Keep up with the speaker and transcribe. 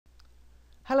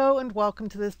Hello and welcome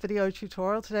to this video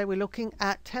tutorial. Today we're looking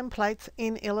at templates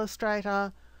in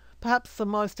Illustrator. Perhaps the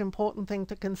most important thing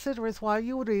to consider is why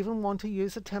you would even want to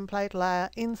use a template layer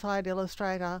inside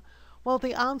Illustrator. Well,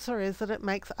 the answer is that it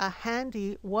makes a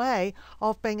handy way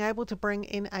of being able to bring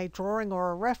in a drawing or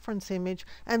a reference image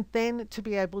and then to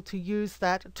be able to use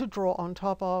that to draw on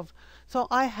top of. So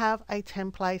I have a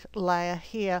template layer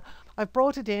here. I've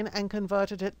brought it in and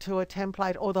converted it to a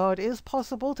template, although it is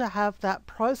possible to have that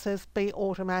process be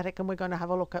automatic, and we're going to have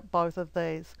a look at both of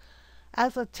these.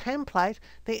 As a template,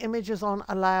 the image is on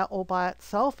a layer all by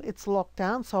itself. It's locked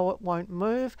down so it won't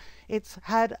move. It's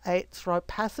had its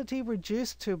opacity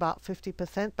reduced to about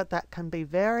 50%, but that can be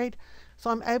varied. So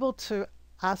I'm able to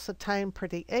ascertain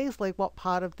pretty easily what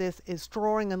part of this is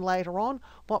drawing and later on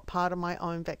what part of my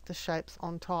own vector shapes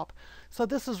on top. So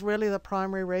this is really the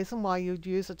primary reason why you'd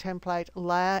use a template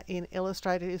layer in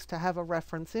Illustrator, is to have a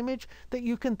reference image that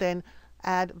you can then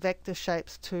add vector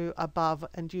shapes to above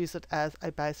and use it as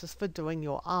a basis for doing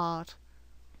your art.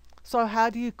 So how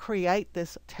do you create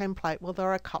this template? Well, there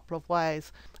are a couple of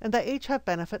ways, and they each have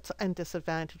benefits and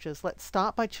disadvantages. Let's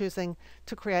start by choosing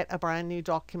to create a brand new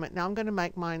document. Now I'm going to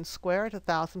make mine square at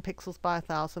 1000 pixels by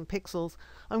 1000 pixels.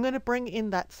 I'm going to bring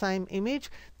in that same image,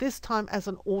 this time as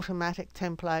an automatic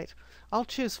template. I'll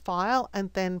choose File and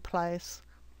then Place.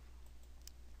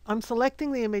 I'm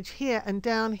selecting the image here, and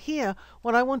down here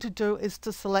what I want to do is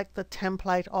to select the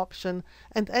template option,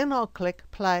 and then I'll click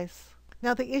Place.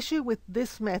 Now the issue with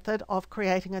this method of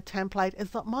creating a template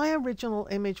is that my original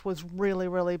image was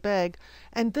really big,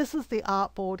 and this is the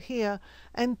artboard here,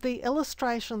 and the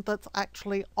illustration that's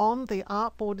actually on the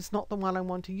artboard is not the one I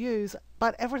want to use,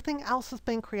 but everything else has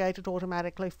been created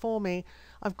automatically for me.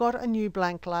 I've got a new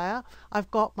blank layer. I've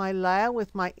got my layer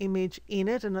with my image in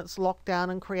it, and it's locked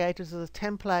down and created as a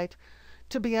template.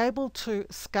 To be able to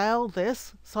scale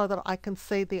this so that I can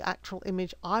see the actual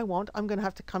image I want, I'm going to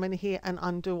have to come in here and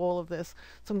undo all of this.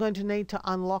 So I'm going to need to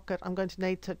unlock it. I'm going to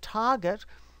need to target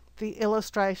the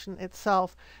illustration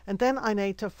itself, and then I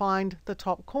need to find the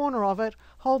top corner of it,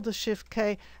 hold the Shift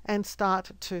key and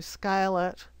start to scale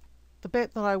it. The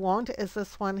bit that I want is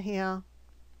this one here.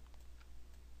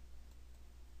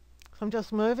 I'm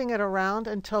just moving it around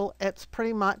until it's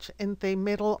pretty much in the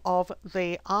middle of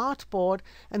the artboard,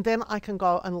 and then I can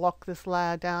go and lock this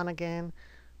layer down again.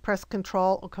 Press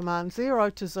Ctrl or Command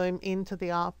 0 to zoom into the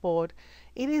artboard.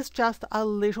 It is just a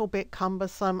little bit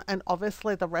cumbersome, and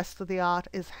obviously the rest of the art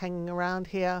is hanging around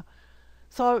here.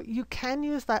 So you can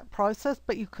use that process,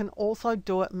 but you can also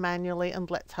do it manually,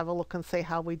 and let's have a look and see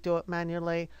how we do it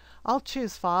manually. I'll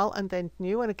choose File and then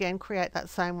New, and again create that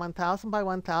same 1000 by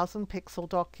 1000 pixel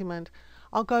document.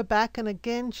 I'll go back and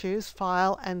again choose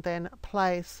File and then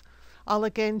Place. I'll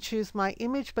again choose my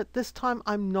image, but this time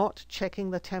I'm not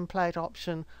checking the template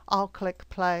option. I'll click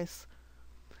Place.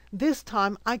 This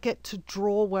time I get to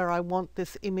draw where I want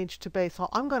this image to be, so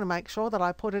I'm going to make sure that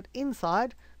I put it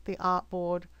inside the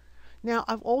artboard. Now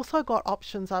I've also got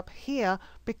options up here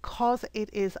because it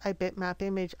is a bitmap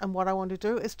image, and what I want to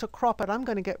do is to crop it. I'm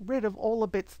going to get rid of all the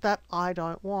bits that I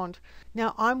don't want.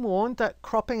 Now I'm warned that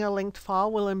cropping a linked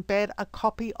file will embed a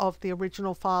copy of the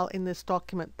original file in this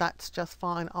document. That's just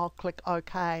fine. I'll click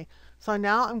OK. So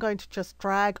now I'm going to just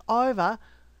drag over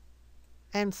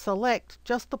and select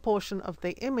just the portion of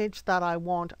the image that I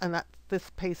want, and that's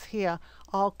this piece here.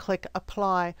 I'll click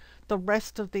Apply. The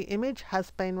rest of the image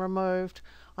has been removed.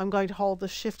 I'm going to hold the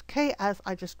Shift key as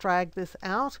I just drag this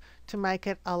out to make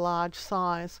it a large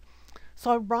size.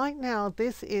 So right now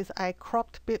this is a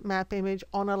cropped bitmap image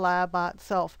on a layer by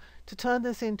itself. To turn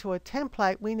this into a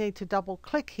template, we need to double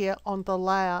click here on the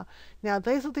layer. Now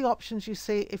these are the options you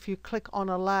see if you click on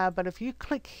a layer, but if you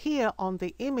click here on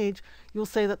the image, you'll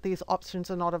see that these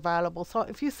options are not available. So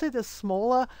if you see the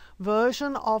smaller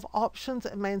version of options,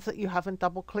 it means that you haven't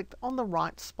double clicked on the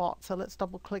right spot. So let's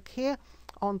double click here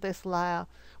on this layer.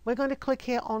 We're going to click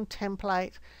here on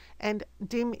Template, and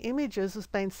Dim Images has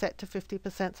been set to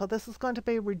 50%. So this is going to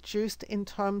be reduced in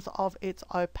terms of its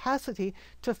opacity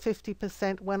to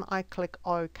 50% when I click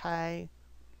OK.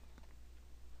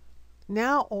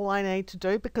 Now all I need to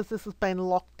do, because this has been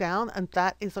locked down, and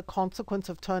that is a consequence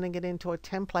of turning it into a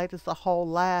template as the whole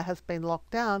layer has been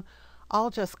locked down, I'll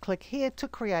just click here to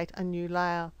create a new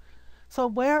layer. So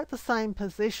we're at the same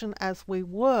position as we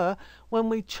were when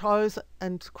we chose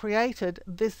and created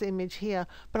this image here,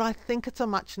 but I think it's a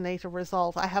much neater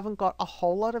result. I haven't got a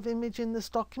whole lot of image in this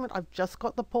document. I've just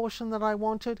got the portion that I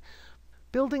wanted.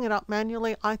 Building it up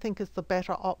manually I think is the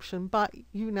better option, but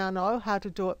you now know how to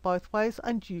do it both ways,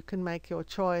 and you can make your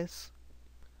choice.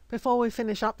 Before we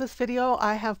finish up this video,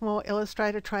 I have more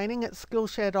Illustrator training at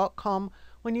Skillshare.com,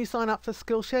 When you sign up for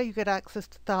Skillshare, you get access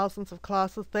to thousands of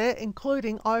classes there,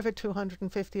 including over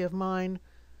 250 of mine.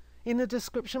 In the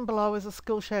description below is a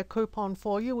Skillshare coupon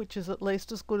for you, which is at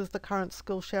least as good as the current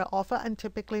Skillshare offer, and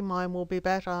typically mine will be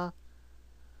better.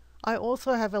 I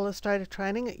also have Illustrator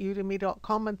training at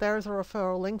udemy.com, and there is a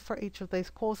referral link for each of these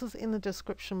courses in the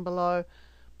description below.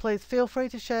 Please feel free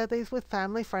to share these with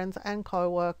family, friends and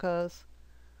co-workers.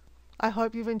 I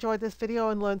hope you've enjoyed this video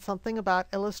and learned something about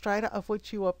Illustrator of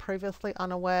which you were previously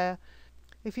unaware.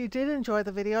 If you did enjoy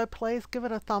the video, please give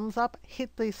it a thumbs up,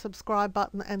 hit the subscribe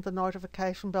button and the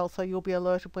notification bell so you'll be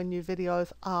alerted when new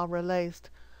videos are released.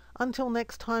 Until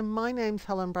next time, my name's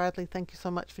Helen Bradley. Thank you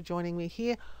so much for joining me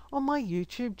here on my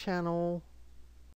YouTube channel.